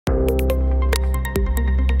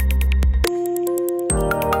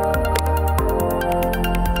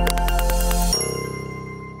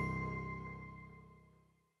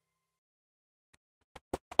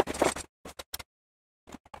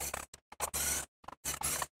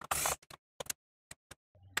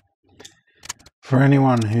For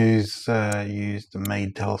anyone who's used the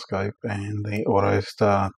Meade telescope and the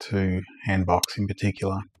Autostar II Handbox in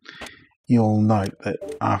particular, you'll note that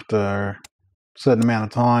after a certain amount of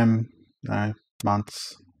time,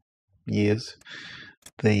 months, years,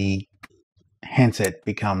 the handset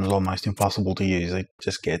becomes almost impossible to use. It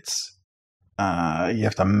just gets, you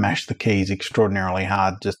have to mash the keys extraordinarily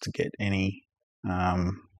hard just to get any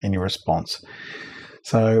response.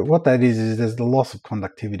 So what that is there's the loss of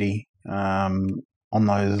conductivity on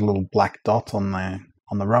those little black dots on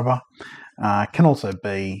the rubber. Can also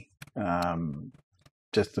be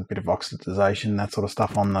just a bit of oxidization, that sort of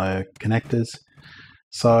stuff on the connectors.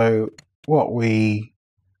 So what we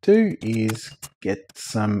do is get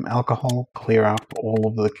some alcohol, clear up all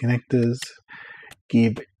of the connectors,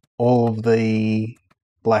 give all of the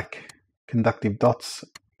black conductive dots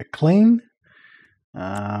a clean.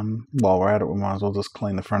 While we're at it, we might as well just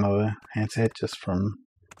clean the front of the handset just from,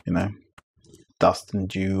 dust and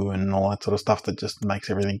dew and all that sort of stuff that just makes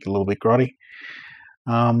everything a little bit grotty.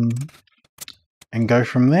 And go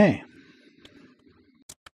from there.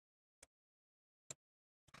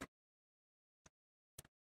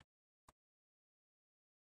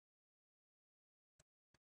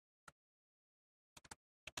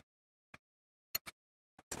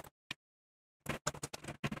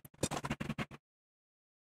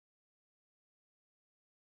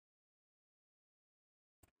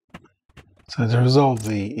 So to resolve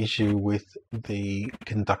the issue with the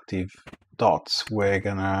conductive dots, we're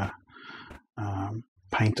going to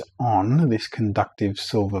paint on this conductive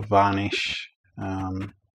silver varnish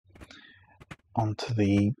onto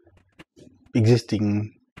the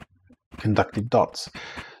existing conductive dots.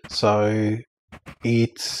 So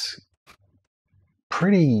it's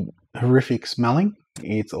pretty horrific smelling.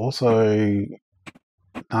 It's also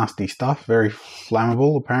nasty stuff, very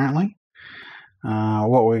flammable apparently.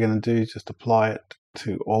 What we're going to do is just apply it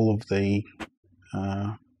to all of the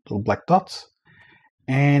little black dots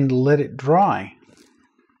and let it dry.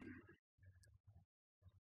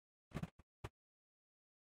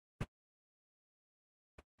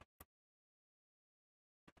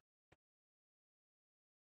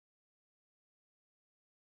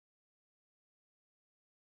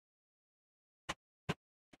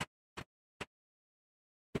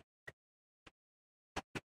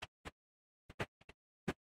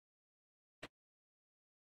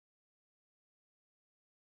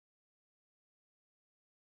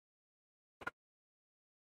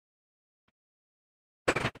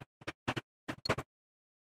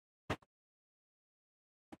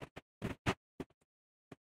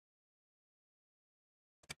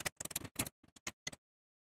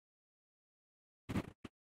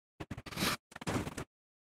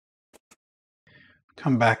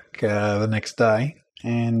 Come back the next day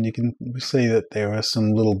and you can see that there are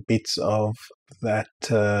some little bits of that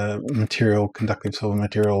material, conductive silver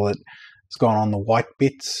material, that has gone on the white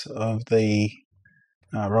bits of the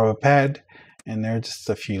rubber pad, and there are just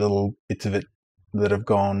a few little bits of it that have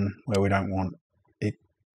gone where we don't want it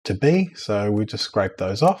to be, so we just scrape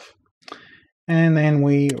those off and then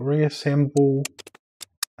we reassemble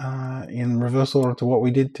in reverse order to what we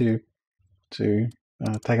did to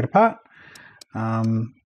take it apart.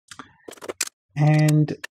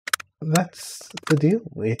 And that's the deal.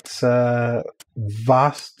 It's a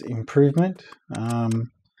vast improvement.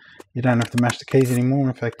 You don't have to mash the keys anymore.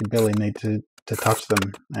 In fact, you barely need to touch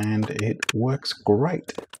them, and it works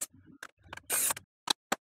great.